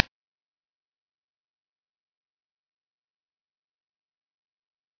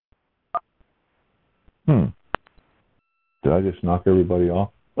Hmm. Did I just knock everybody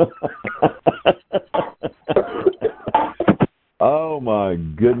off? Oh, my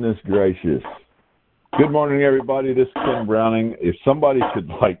goodness gracious. Good morning, everybody. This is Ken Browning. If somebody could,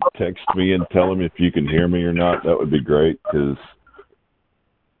 text me and tell me if you can hear me or not, that would be great, because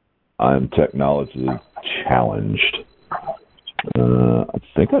I'm technologically challenged. I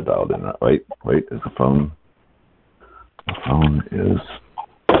think I dialed in that. Wait, is the phone? The phone is...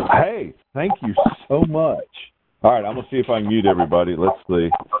 Hey, thank you so much. All right, I'm going to see if I can mute everybody. Let's see.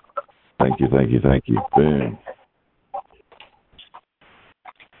 Thank you. Boom.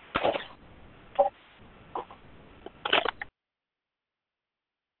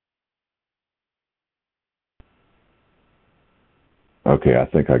 Okay, I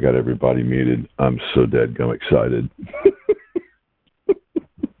think I got everybody muted. I'm so dadgum excited.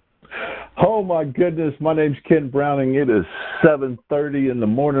 Oh, my goodness. My name's Ken Browning. It is 7:30 in the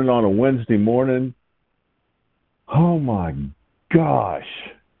morning on a Wednesday morning. Oh, my gosh.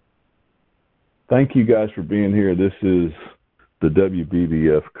 Thank you guys for being here. This is the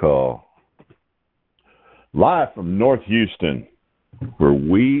WBBF call. Live from North Houston, where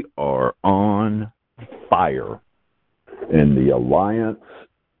we are on fire. And the Alliance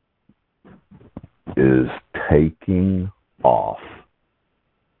is taking off.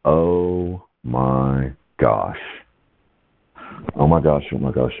 Oh my gosh. Oh my gosh.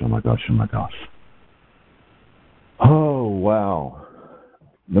 Oh, wow.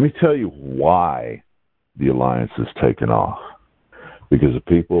 Let me tell you why the Alliance is taking off. Because of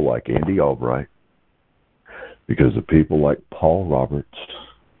people like Andy Albright, because of people like Paul Roberts,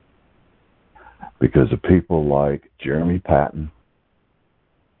 because of people like Jeremy Patton,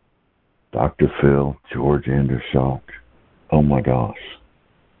 Dr. Phil, George Andershock. Oh my gosh.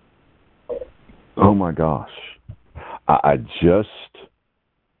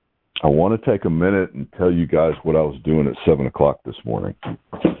 I want to take a minute and tell you guys what I was doing at 7 o'clock this morning.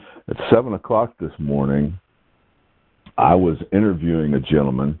 At 7 o'clock this morning, I was interviewing a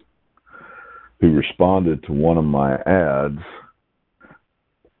gentleman who responded to one of my ads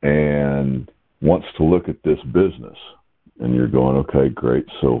and wants to look at this business. And you're going, okay, great,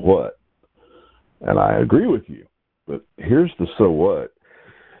 so what? And I agree with you. But here's the so what.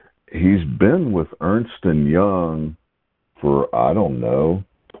 He's been with Ernst & Young for,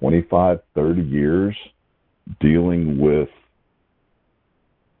 25, 30 years, dealing with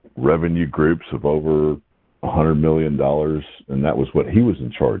revenue groups of over $100 million, and that was what he was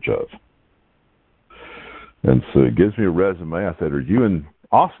in charge of. And so he gives me a resume. I said, are you in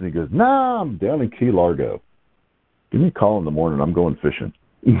Austin? He goes, nah, I'm down in Key Largo. Give me a call in the morning. I'm going fishing.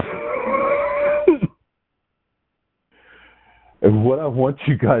 And what I want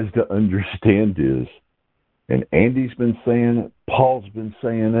you guys to understand is, and Andy's been saying it, Paul's been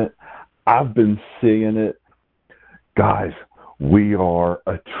saying it, I've been seeing it, guys, we are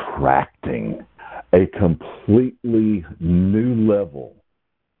attracting a completely new level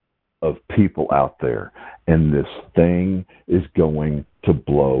of people out there, and this thing is going to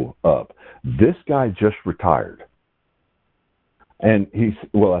blow up. This guy just retired. And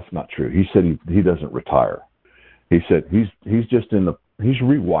that's not true. He said he doesn't retire. He said he's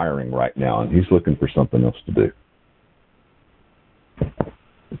rewiring right now, and he's looking for something else to do.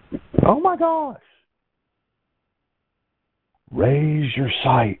 Oh my gosh. Raise your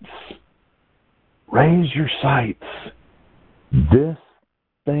sights. This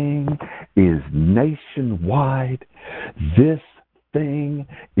thing is nationwide. This thing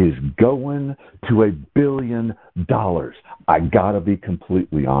is going to $1 billion. I gotta be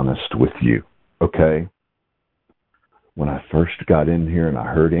completely honest with you, okay? When I first got in here and I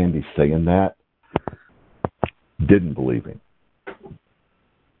heard Andy saying that, didn't believe him.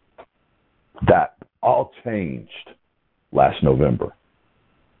 That all changed last November.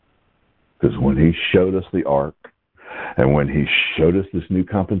 Because when he showed us the ARC, and when he showed us this new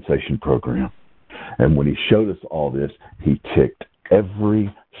compensation program, and when he showed us all this, he ticked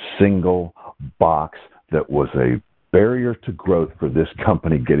every single box that was a barrier to growth for this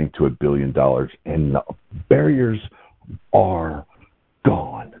company getting to $1 billion. And the barriers are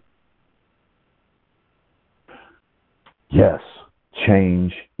gone. Yes,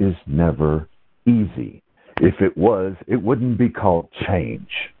 change is never easy. If it was, it wouldn't be called change.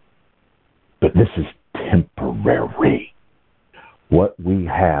 But this is temporary. What we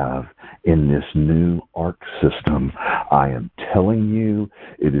have in this new ARC system, I am telling you,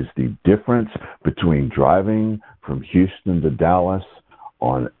 it is the difference between driving from Houston to Dallas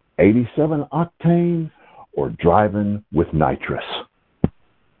on 87 octane or driving with nitrous.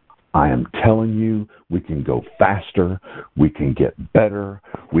 I am telling you, we can go faster, we can get better,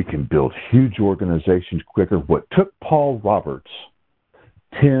 we can build huge organizations quicker. What took Paul Roberts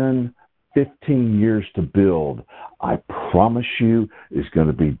 10, 15 years to build, I promise you, is going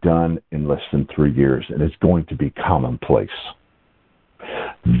to be done in less than 3 years, and it's going to be commonplace.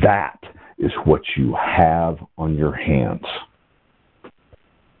 That is what you have on your hands.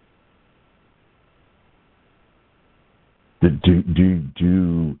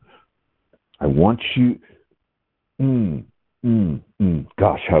 I want you,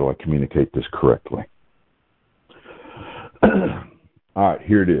 gosh, how do I communicate this correctly? All right,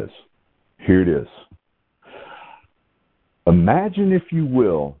 here it is. Here it is. Imagine, if you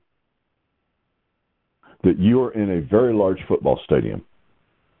will, that you're in a very large football stadium.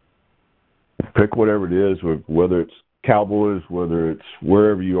 Pick whatever it is, whether it's Cowboys, whether it's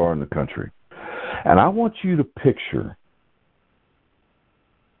wherever you are in the country. And I want you to picture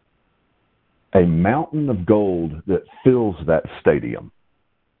a mountain of gold that fills that stadium.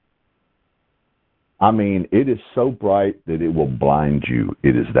 I mean, it is so bright that it will blind you.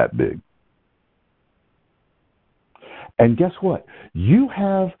 It is that big. And guess what? You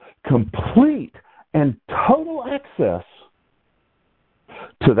have complete and total access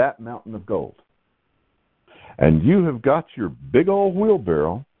to that mountain of gold. And you have got your big old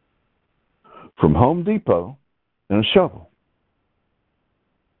wheelbarrow from Home Depot and a shovel.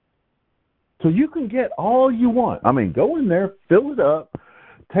 So you can get all you want. I mean, go in there, fill it up,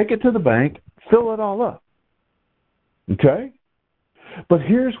 take it to the bank, fill it all up. Okay? But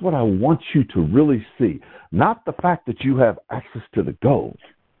here's what I want you to really see. Not the fact that you have access to the gold.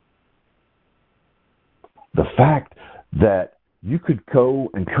 The fact that you could go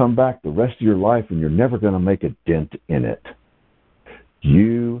and come back the rest of your life and you're never going to make a dent in it.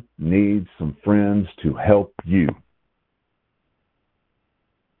 You need some friends to help you.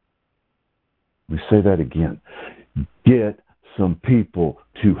 Let me say that again. Get some people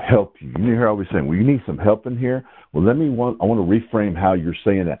to help you. You hear I always saying, well, you need some help in here? Well, I want to reframe how you're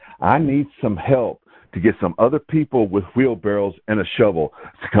saying that. I need some help to get some other people with wheelbarrows and a shovel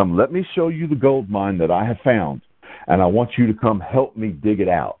to come. Let me show you the gold mine that I have found, and I want you to come help me dig it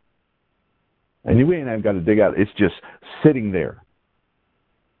out. And you ain't even got to dig out. It's just sitting there.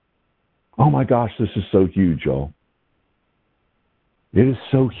 Oh, my gosh, this is so huge, y'all. It is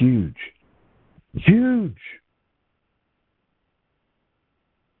so huge. Huge.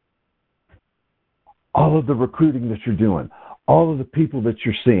 All of the recruiting that you're doing, all of the people that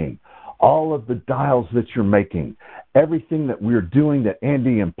you're seeing, all of the dials that you're making, everything that we're doing that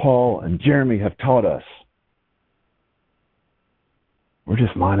Andy and Paul and Jeremy have taught us. We're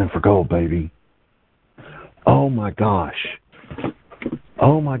just mining for gold, baby. Oh, my gosh.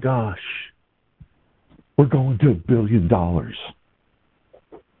 Oh, my gosh. We're going to $1 billion.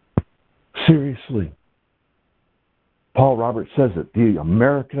 Seriously. Paul Roberts says it.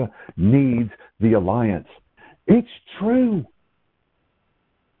 America needs the alliance. It's true.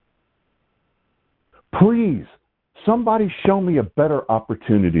 Please, somebody show me a better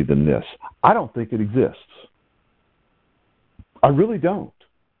opportunity than this. I don't think it exists. I really don't.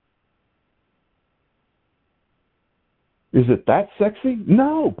 Is it that sexy?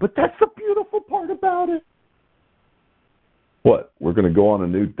 No, but that's the beautiful part about it. What, we're going to go on a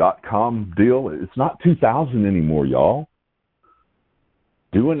new .com deal? It's not 2000 anymore, y'all.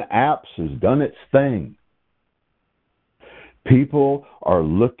 Doing apps has done its thing. People are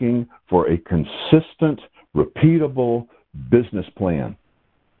looking for a consistent, repeatable business plan.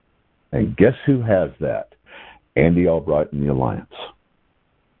 And guess who has that? Andy Albright and the Alliance.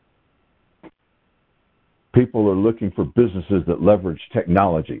 People are looking for businesses that leverage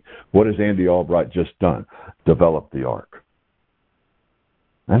technology. What has Andy Albright just done? Developed the Ark.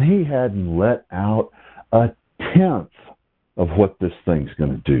 And he hadn't let out a tenth of what this thing's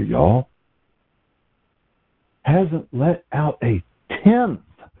going to do, y'all. Hasn't let out a tenth.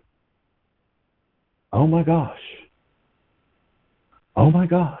 Oh, my gosh. Oh, my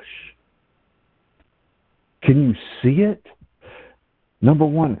gosh. Can you see it? Number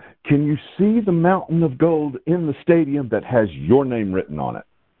one, can you see the mountain of gold in the stadium that has your name written on it?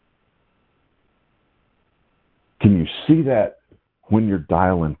 Can you see that when you're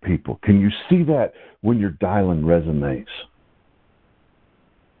dialing people? Can you see that when you're dialing resumes?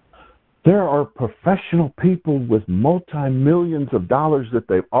 There are professional people with multi-millions of dollars that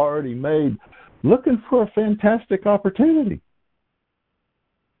they've already made looking for a fantastic opportunity.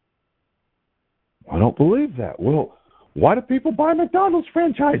 I don't believe that. Well, why do people buy McDonald's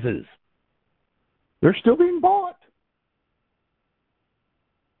franchises? They're still being bought.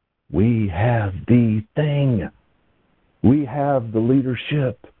 We have the thing. We have the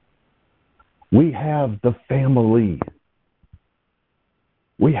leadership. We have the family.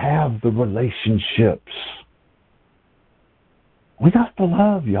 We have the relationships. We got the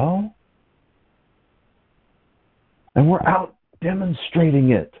love, y'all. And we're out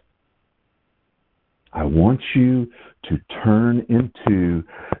demonstrating it. I want you to turn into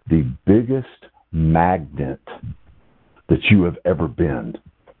the biggest magnet that you have ever been.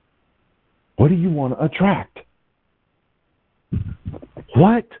 What do you want to attract?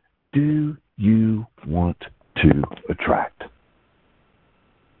 What do you want to attract?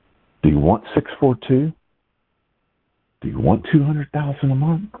 Do you want 642? Do you want 200,000 a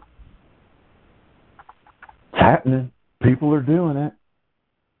month? It's happening. People are doing it.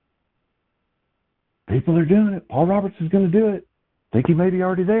 People are doing it. Paul Roberts is going to do it. Think he may be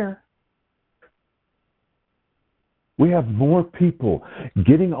already there. We have more people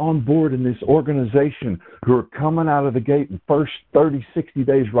getting on board in this organization who are coming out of the gate in first 30, 60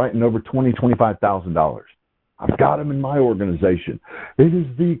 days writing over $20,000, $25,000. I've got them in my organization. It is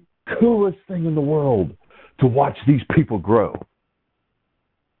the coolest thing in the world to watch these people grow.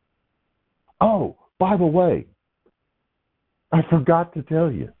 Oh, by the way, I forgot to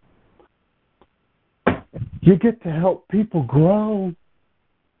tell you. You get to help people grow.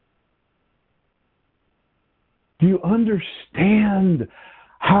 Do you understand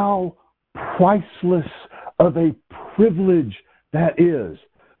how priceless of a privilege that is?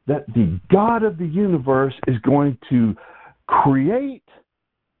 That the God of the universe is going to create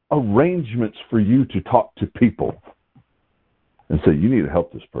arrangements for you to talk to people and say, you need to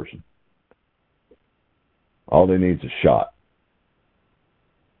help this person. All they need is a shot.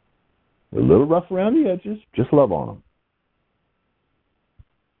 They're a little rough around the edges. Just love on them.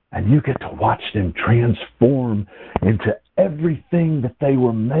 And you get to watch them transform into everything that they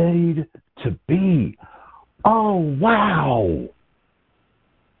were made to be. Oh, wow.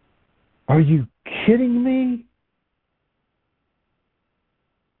 Are you kidding me?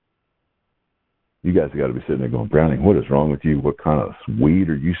 You guys have got to be sitting there going, Browning, what is wrong with you? What kind of weed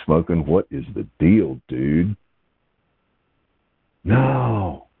are you smoking? What is the deal, dude?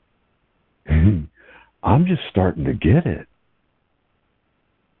 No. I'm just starting to get it.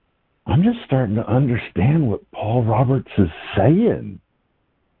 I'm just starting to understand what Paul Roberts is saying.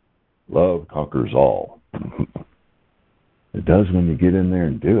 Love conquers all. It does when you get in there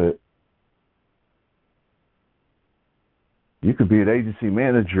and do it. You could be an agency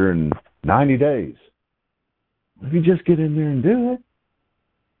manager in 90 days. If you just get in there and do it.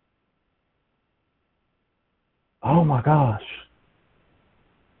 Oh my gosh.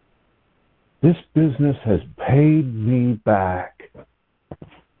 This business has paid me back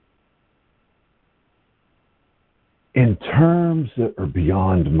in terms that are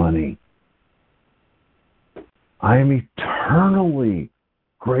beyond money. I am eternally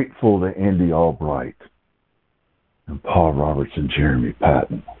grateful to Andy Albright and Paul Roberts and Jeremy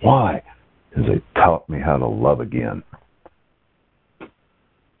Patton. Why? Because they taught me how to love again.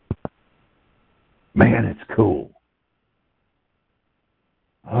 Man, it's cool.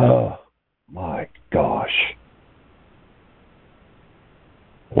 Oh, my gosh.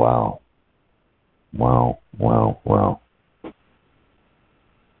 Wow. Wow, wow, wow.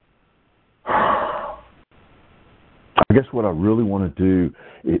 I guess what I really want to do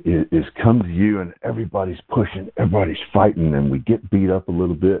is come to you, and everybody's pushing, everybody's fighting, and we get beat up a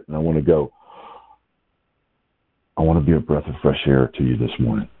little bit, and I want to go, I want to be a breath of fresh air to you this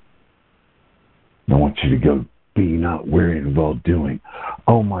morning. I want you to go, be not weary in well doing.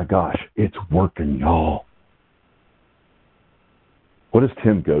 Oh my gosh, it's working, y'all. What does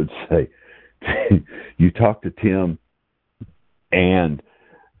Tim Goad say? You talk to Tim, and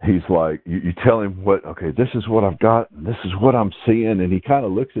he's like, you tell him what, okay, this is what I've got, and this is what I'm seeing, and he kind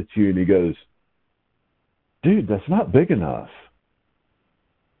of looks at you and he goes, dude, that's not big enough.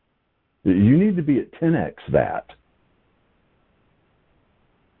 You need to be at 10x that.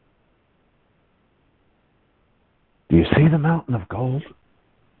 Do you see the mountain of gold?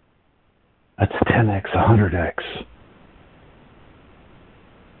 That's 10x, 100x.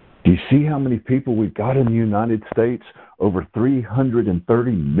 Do you see how many people we've got in the United States? Over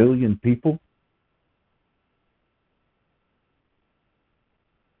 330 million people.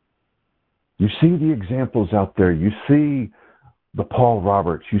 You see the examples out there. You see the Paul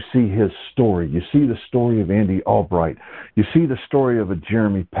Roberts. You see his story. You see the story of Andy Albright. You see the story of a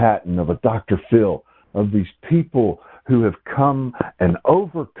Jeremy Patton, of a Dr. Phil, of these people who have come and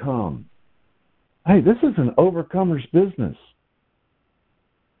overcome. Hey, this is an overcomer's business.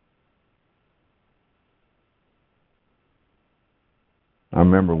 I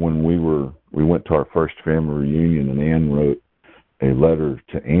remember when we went to our first family reunion, and Ann wrote a letter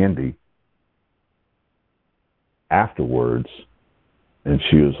to Andy afterwards, and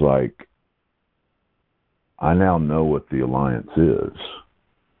she was like, I now know what the Alliance is.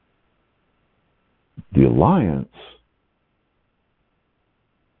 The Alliance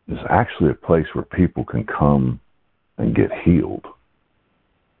is actually a place where people can come and get healed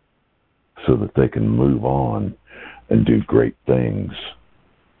so that they can move on and do great things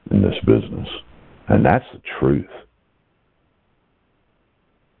in this business. And that's the truth.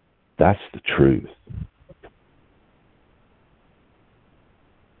 That's the truth.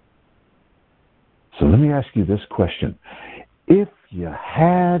 So let me ask you this question. If you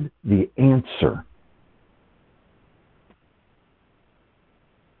had the answer,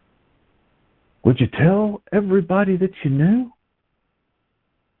 would you tell everybody that you knew?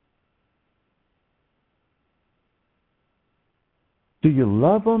 Do you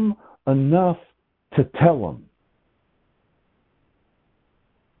love them enough to tell them?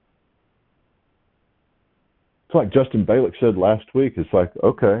 It's like Justin Balick said last week. It's like,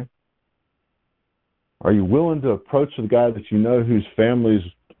 okay, are you willing to approach the guy that you know whose family's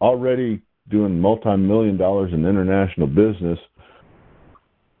already doing multi-million dollars in international business,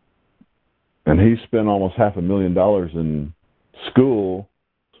 and he spent almost $500,000 in school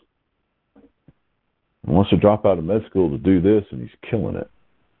and wants to drop out of med school to do this, and he's killing it?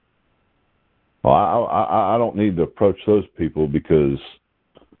 Well, I don't need to approach those people because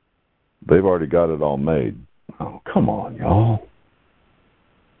they've already got it all made. Oh, come on, y'all.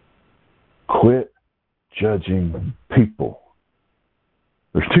 Quit judging people.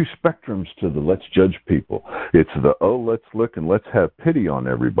 There's two spectrums to the let's judge people. It's the, oh, let's look and let's have pity on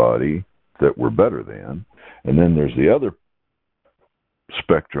everybody that we're better than. And then there's the other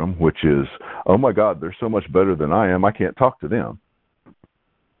spectrum, which is, oh my God, they're so much better than I am, I can't talk to them.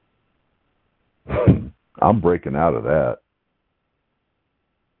 I'm breaking out of that.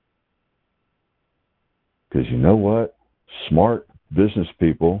 Because you know what? Smart business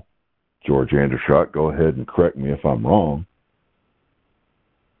people, George Anderschott, go ahead and correct me if I'm wrong.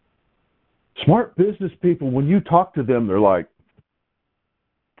 Smart business people, when you talk to them, they're like,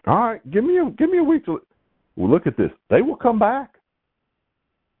 all right, give me a week to look at this. They will come back.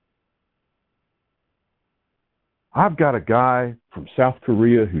 I've got a guy from South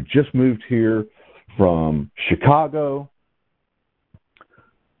Korea who just moved here from Chicago,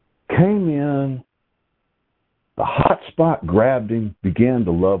 came in, the hot spot grabbed him, began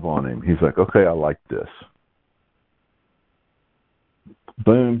to love on him. He's like, okay, I like this.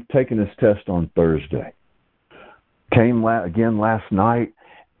 Boom, taking his test on Thursday. Came again last night,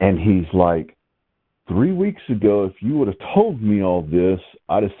 and he's like, 3 weeks ago, if you would have told me all this,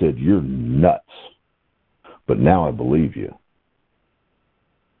 I'd have said, you're nuts. But now I believe you.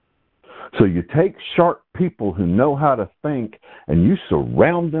 So you take sharp people who know how to think, and you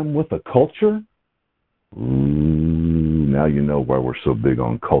surround them with a culture. Ooh, now you know why we're so big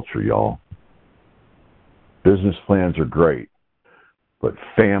on culture, y'all. Business plans are great, but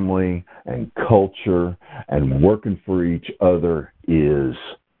family and culture and working for each other is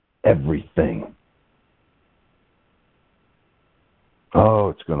everything. Oh,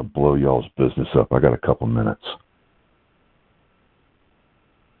 it's going to blow y'all's business up. I got a couple minutes.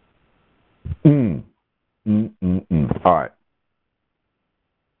 All right.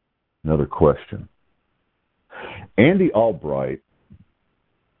 Another question. Andy Albright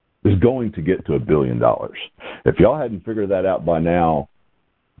is going to get to $1 billion. If y'all hadn't figured that out by now,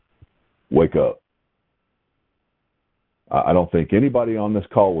 wake up. I don't think anybody on this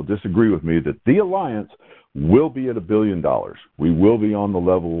call will disagree with me that the Alliance will be at $1 billion. We will be on the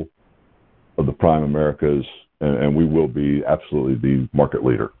level of the Prime Americas, and we will be absolutely the market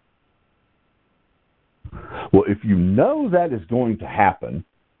leader. Well, if you know that is going to happen,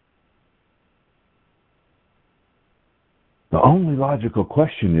 the only logical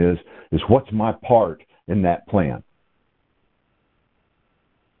question is what's my part in that plan?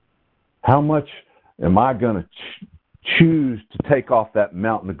 How much am I going to choose to take off that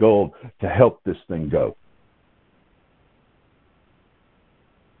mountain of gold to help this thing go?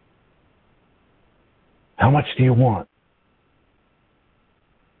 How much do you want?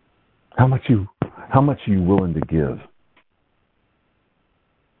 How much are you willing to give?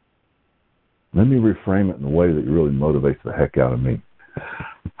 Let me reframe it in a way that really motivates the heck out of me.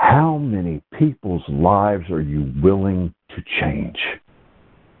 How many people's lives are you willing to change?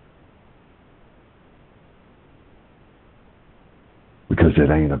 Because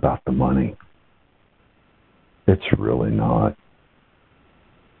it ain't about the money. It's really not.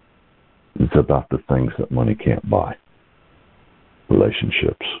 It's about the things that money can't buy.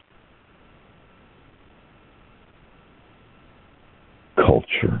 Relationships.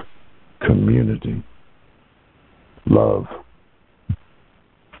 Culture. Community. Love.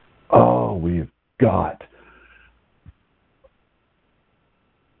 Oh, we've got.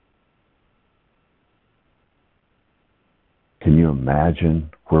 Can you imagine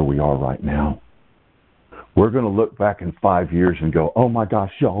where we are right now? We're going to look back in 5 years and go, oh my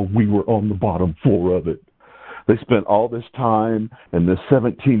gosh, y'all, we were on the bottom floor of it. They spent all this time and this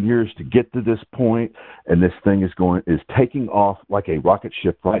 17 years to get to this point, and this thing is taking off like a rocket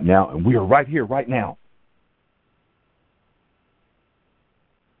ship right now, and we are right here, right now.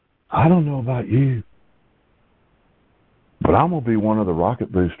 I don't know about you, but I'm going to be one of the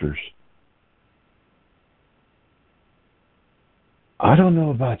rocket boosters. I don't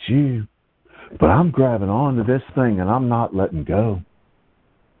know about you, but I'm grabbing onto this thing and I'm not letting go.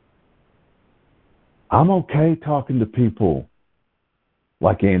 I'm okay talking to people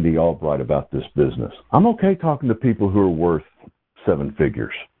like Andy Albright about this business. I'm okay talking to people who are worth 7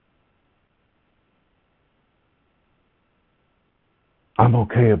 figures. I'm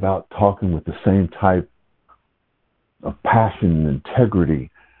okay about talking with the same type of passion and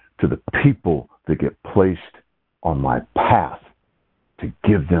integrity to the people that get placed on my path to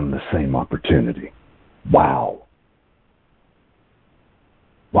give them the same opportunity. Wow.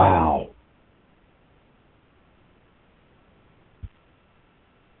 Wow.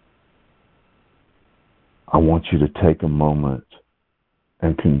 I want you to take a moment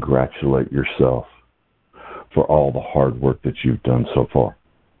and congratulate yourself for all the hard work that you've done so far.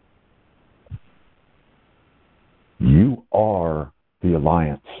 You are the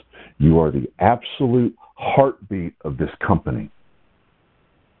alliance. You are the absolute heartbeat of this company.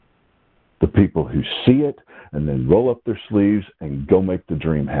 The people who see it and then roll up their sleeves and go make the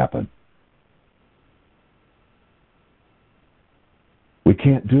dream happen. We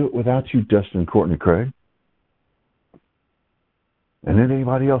can't do it without you, Dustin, Courtney, Craig. And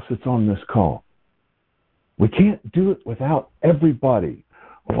anybody else that's on this call. We can't do it without everybody.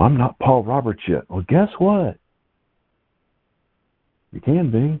 Well, I'm not Paul Roberts yet. Well, guess what? You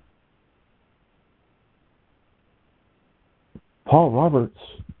can be. Paul Roberts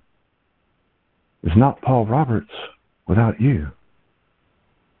is not Paul Roberts without you.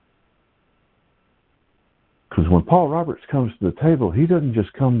 Because when Paul Roberts comes to the table, he doesn't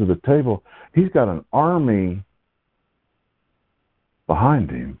just come to the table. He's got an army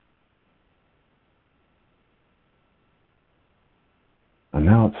behind him. And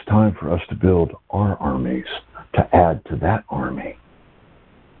now it's time for us to build our armies, to add to that army,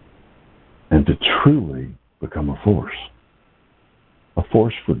 and to truly become a force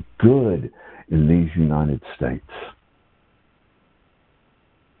for good in these United States.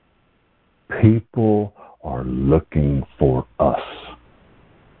 People are looking for us.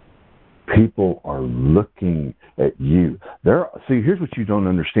 People are looking at you. See, here's what you don't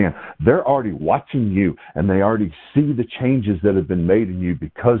understand. They're already watching you, and they already see the changes that have been made in you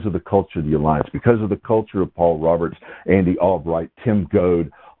because of the culture of the Alliance, because of the culture of Paul Roberts, Andy Albright, Tim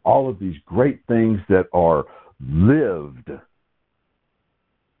Goad, all of these great things that are lived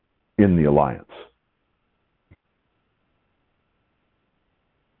in the Alliance.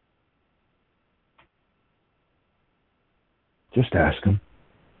 Just ask them.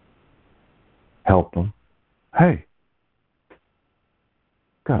 Help them. Hey,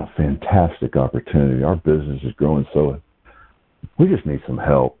 got a fantastic opportunity. Our business is growing, so we just need some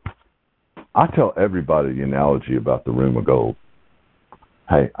help. I tell everybody the analogy about the room of gold.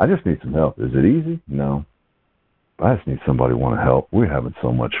 Hey, I just need some help. Is it easy? No. But I just need somebody to want to help. We're having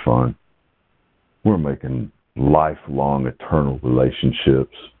so much fun. We're making lifelong, eternal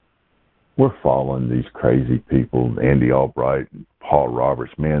relationships. We're following these crazy people, Andy Albright, Paul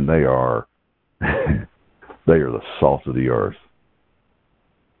Roberts. Man, they are the salt of the earth,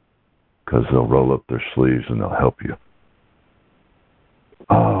 because they'll roll up their sleeves and they'll help you.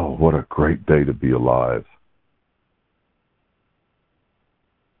 Oh, what a great day to be alive.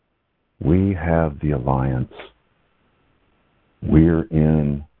 We have the Alliance. We're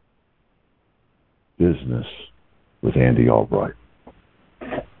in business with Andy Albright.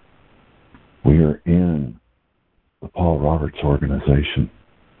 We are in the Paul Roberts organization.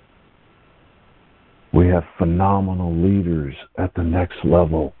 We have phenomenal leaders at the next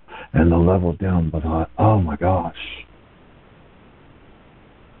level and the level down below. Oh my gosh.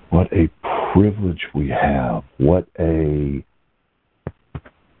 What a privilege we have. What a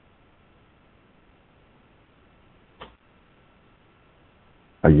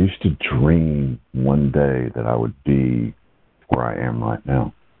I used to dream one day that I would be where I am right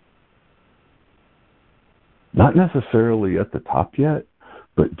now. Not necessarily at the top yet,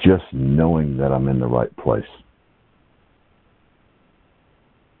 but just knowing that I'm in the right place.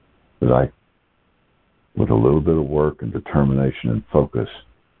 That with a little bit of work and determination and focus,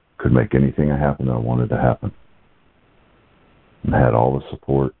 could make anything happen that I wanted to happen. And had all the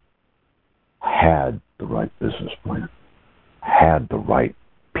support, had the right business plan, had the right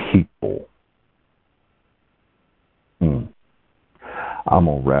people. I'm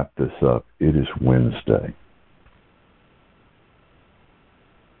going to wrap this up. It is Wednesday.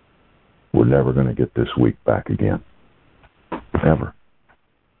 We're never going to get this week back again. Ever.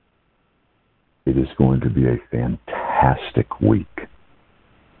 It is going to be a fantastic week.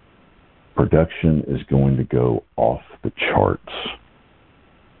 Production is going to go off the charts.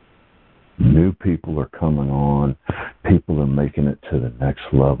 New people are coming on. People are making it to the next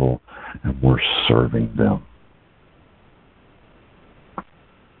level, and we're serving them.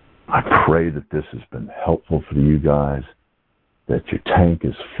 I pray that this has been helpful for you guys, that your tank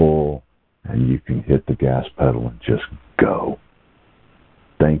is full, and you can hit the gas pedal and just go.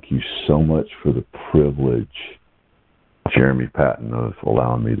 Thank you so much for the privilege, Jeremy Patton, of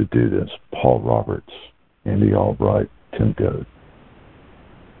allowing me to do this. Paul Roberts, Andy Albright, Tim Goad.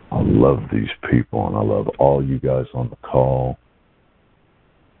 I love these people, and I love all you guys on the call.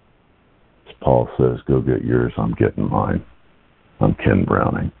 As Paul says, go get yours. I'm getting mine. I'm Ken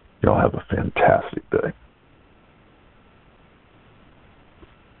Browning. Y'all have a fantastic day.